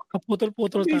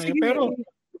kaputol-putol tayo. Sige, pero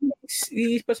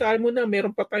ipasahan mo na,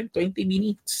 meron pa tayong 20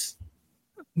 minutes.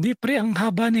 Hindi pre, ang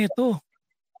haba nito.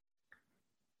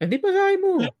 Hindi pasahin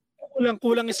mo.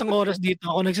 Kulang isang oras dito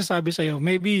ako nagsasabi sa'yo.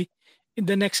 Maybe in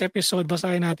the next episode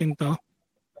basahin natin to.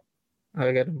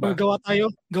 Ganun ba? Gawa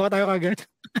tayo kagad.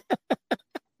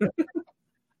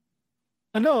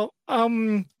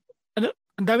 Ang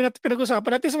dami natin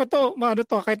pinag-usapan. At least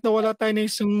kahit na wala tayo na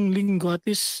isang linggo, at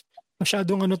least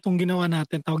masyadong tong ginawa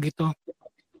natin. Tawag ito.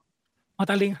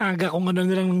 Mataling haga kung ano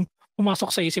nilang pumasok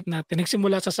sa isip natin.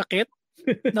 Nagsimula sa sakit,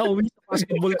 nauwi sa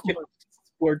basketball court.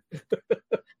 Sport.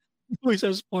 Uwi sa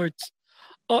sports.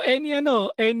 O any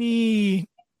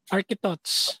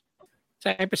archithoughts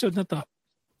sa episode na to?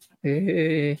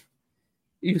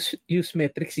 Use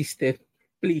metric system,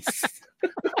 please.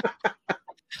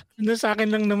 Sa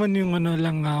akin lang naman yung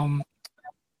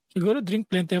siguro drink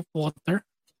plenty of water.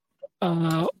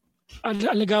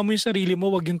 Alaga mo yung sarili mo,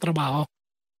 wag yung trabaho.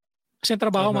 Kasi yung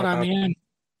trabaho marami yan.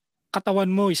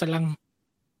 Katawan mo, isa lang.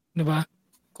 Diba?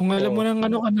 Kung alam mo nang ka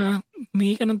na,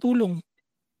 humingi ka ng tulong.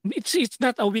 It's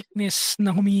not a weakness na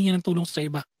humingi ng tulong sa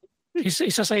iba.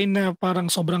 Isa sign na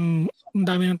parang sobrang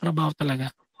dami ng trabaho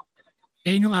talaga.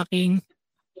 Yan yung aking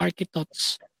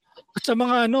archithoughts. At sa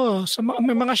mga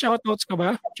may mga shoutouts ka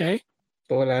ba, Chay?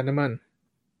 Wala naman.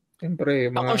 Siyempre,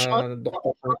 yung mga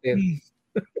doktor natin.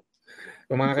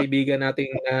 Yung mga kaibigan natin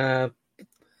na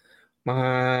mga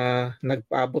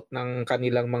nagpaabot ng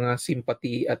kanilang mga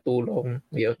simpati at tulong.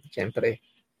 Yun, siyempre.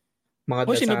 Mga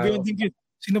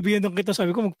sinabihan din kita,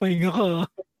 sabi ko magpahinga ka.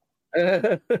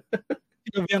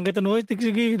 Sinabihan kita,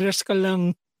 sige, rest ka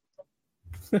lang.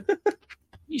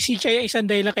 Si Chaya isang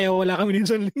day lang kaya wala kami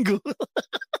isang linggo.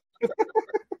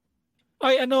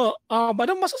 Ay anong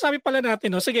masasabi pala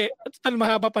natin? Sige,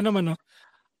 mahaba pa naman.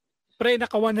 Pre,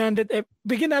 naka 100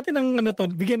 bigyan natin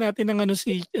ng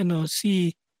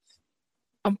si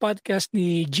ang podcast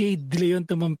ni Jade De Leon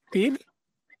Tumampil.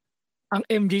 Ang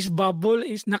MJ's Bubble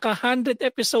is naka 100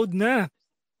 episode na.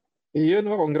 Iyon,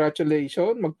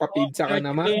 congratulations. Magpa-pizza ka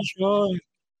naman.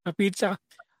 Pa-pizza.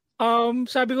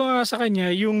 Sabi ko nga sa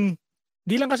kanya, yung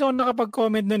di lang kasi ako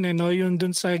nakapag-comment nun yung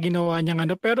dun sa ginawa niya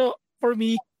pero for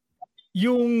me,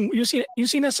 yung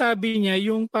sinasabi niya,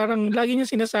 yung parang lagi niya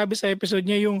sinasabi sa episode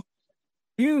niya yung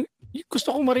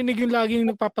gusto kong marinig yung laging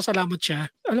nagpapasalamat siya.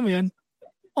 Alam mo 'yan?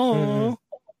 Oh,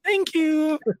 thank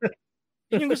you.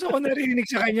 Yun yung gusto ko narinig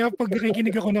sa kanya pag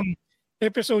nakikinig ako ng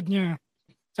episode niya.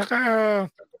 Saka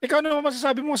ikaw ano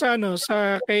masasabi mo sa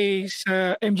sa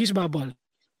MG's Bubble?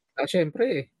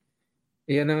 Syempre,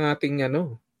 yan ang ating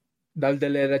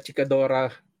Daldalera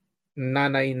Chikadora,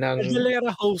 nanay ng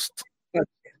Daldalera host.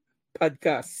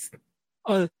 Podcast.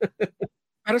 Oh,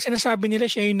 pero sinasabi nila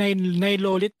siya yung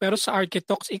Lolit pero sa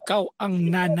Architox, ikaw ang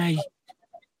nanay.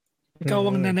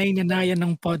 Ikaw ang nanay-nanayan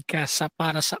ng podcast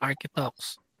para sa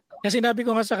Architox. Kasi sinabi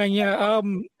ko nga sa kanya,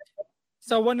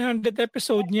 sa 100th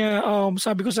episode niya,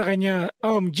 sabi ko sa kanya,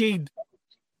 Jade,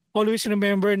 always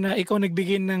remember na ikaw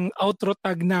nagbigay ng outro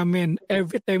tag namin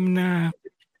every time na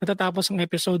natatapos ang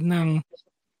episode ng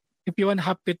If You Want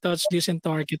Happy Thoughts, Listen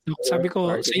to Architox. Sabi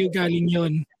ko, sa iyo galing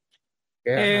yun.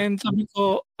 And sabi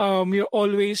ko, you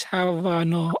always have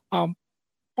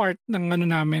part ng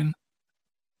namin.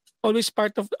 Always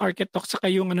part of the Architox saka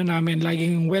yung namin.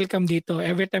 Laging welcome dito.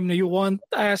 Every time na you want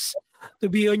us to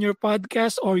be on your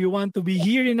podcast or you want to be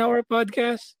here in our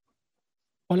podcast,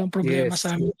 walang problema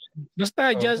sa amin.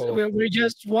 Basta we're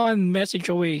just one message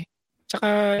away.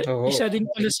 Saka isa din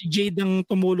pala si Jade ang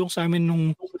tumulong sa amin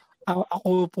nung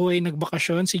ako po ay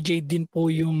nagbakasyon. Si Jade din po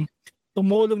yung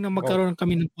tumulong na magkaroon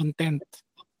kami ng content.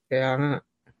 Kaya nga.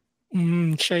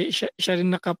 Siya rin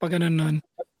nakapagano nun.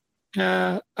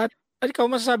 At ikaw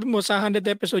masasabi mo sa 100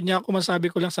 episode niya, ako masasabi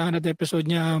ko lang sa 100 episode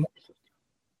niya,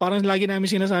 parang lagi namin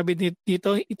sinasabi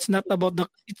dito, it's not about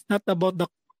the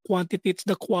quantity, it's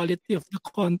the quality of the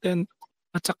content.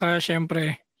 At saka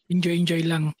syempre, enjoy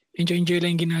lang. Enjoy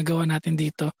lang yung ginagawa natin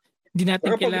dito. Hindi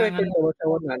natin kailangan. Nakapag-record sa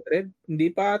 100? Hindi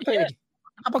pa ata eh.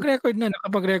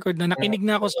 Nakapag-record na. Nakinig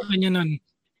na ako sa kanya nun.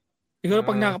 Siguro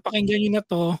pag nakapakinggan nyo na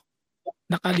to,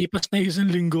 nakalipas na isang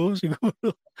linggo,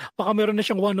 siguro. Baka meron na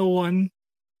siyang 101.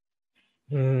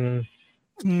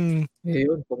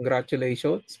 Ayun,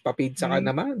 congratulations. Papizza ka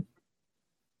naman.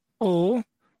 Oo.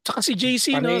 Tsaka si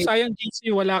JC, sayang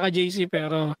JC, wala ka JC,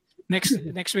 pero next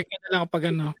weekend na lang pag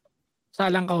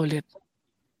salang ka ulit.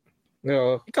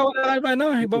 No. Ikaw wala ka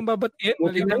ibang babatiin?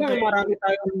 Buti na lang, marami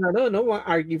tayong mga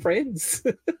argy friends.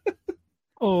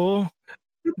 Oo.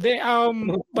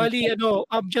 Bali,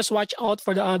 just watch out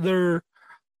for the other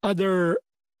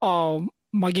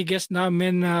magigest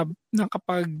namin na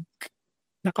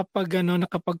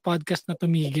nakapag-podcast na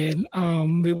tumigil.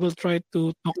 We will try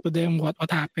to talk to them what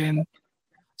happened.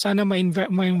 Sana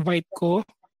ma-invite ko.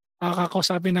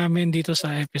 Kakausapin namin dito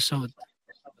sa episode.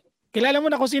 Kilala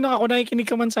mo na kung sino ako, nakikinig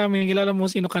ka man sa amin. Kilala mo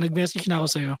sino ka, nag-message na ako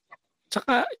sa'yo.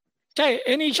 Tsaka, Chay,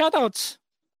 any shoutouts?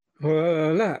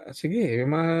 Wala. Sige,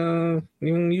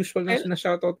 yung usual na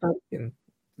shoutout natin.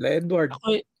 La Edward.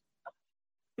 Okay.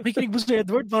 May kinig mo si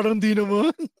Edward? Parang di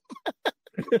naman.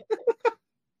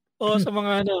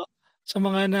 sa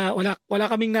mga wala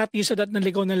kaming natisod at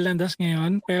naligaw ng landas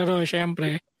ngayon. Pero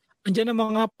syempre, andyan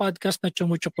ang mga podcast na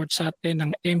sumusupport sa atin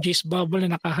ng MG's Bubble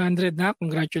na naka-100 na.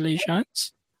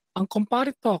 Congratulations. Ang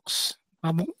Compare Talks.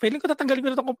 Feeling ko tatanggalin ko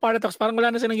na itong Compare Talks. Parang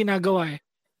wala na silang ginagawa eh.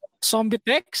 Zombie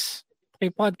Tex, Play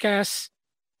Podcast,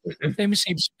 Semi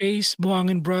Save Space,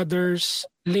 Buhangin Brothers,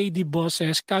 Lady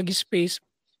Bosses, Kagi Space,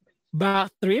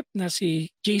 Backtrip na si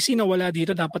JC na wala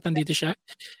dito. Dapat nandito siya.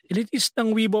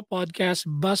 Elitistang Weibo Podcast,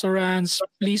 Basorans,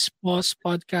 Please Pause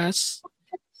Podcast,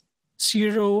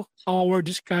 0 Hour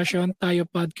Discussion, Tayo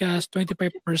Podcast,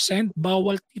 25%,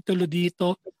 Bawal Titulo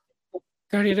Dito,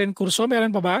 Kariren Kurso,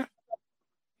 meron pa ba?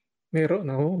 Meron,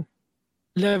 no.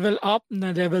 Level Up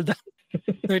na Level Down,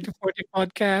 3040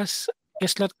 Podcast,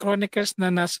 Slot Chronicles na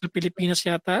nasa Pilipinas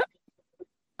yata,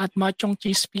 at Machong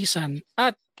Chispisan,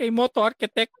 at kay Moto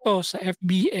Arkitekto sa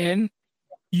FBN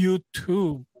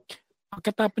YouTube.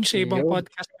 Pagkatapon sa ibang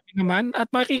podcast naman,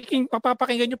 at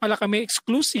papapakinggan nyo pala kami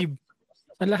exclusive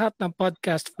sa lahat ng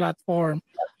podcast platform.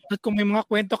 At kung may mga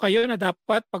kwento kayo na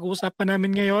dapat pag-uusapan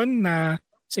namin ngayon na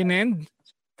sinend,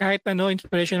 kahit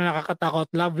inspiration na nakakatakot,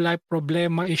 love life,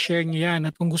 problema, i-share nyo yan.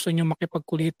 At kung gusto nyo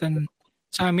makipagkulitan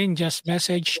sa amin, just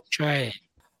message Chai.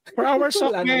 For our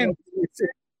Sockmen,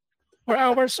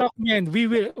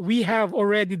 we have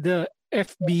already the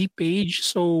FB page,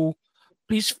 so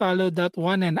please follow that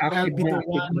one and I'll be the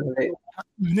one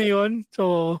na yun.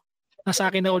 So, nasa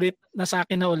akin na ulit.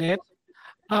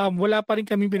 Wala pa rin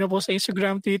kami pinapost sa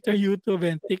Instagram, Twitter, YouTube,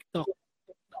 and TikTok.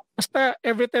 Basta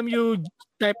every time you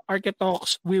type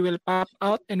Architalks, we will pop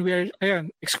out and we're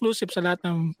exclusive sa lahat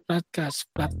ng podcast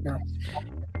platform.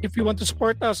 If you want to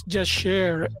support us, just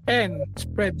share and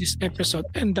spread this episode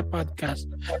and the podcast.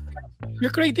 Your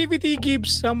creativity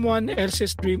gives someone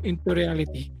else's dream into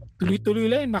reality. Tuloy-tuloy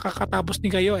lang, makakatapos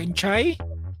din kayo. And Chai?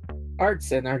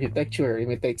 Arts and architecture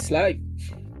imitates life.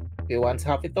 If you want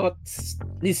happy thoughts,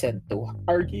 listen to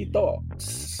Archie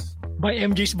Talks. By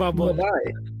MJ's Bubble.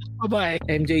 Bye-bye. Bye-bye.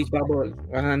 MJ's Bubble,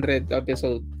 100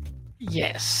 episode.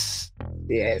 Yes.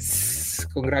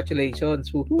 Congratulations.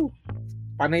 Woohoo.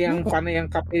 Panayang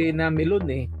kape na melon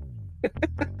eh.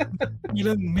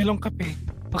 Melong kape.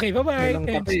 Okay, bye-bye. Melon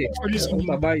kape. Thanks for listening.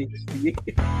 Bye-bye.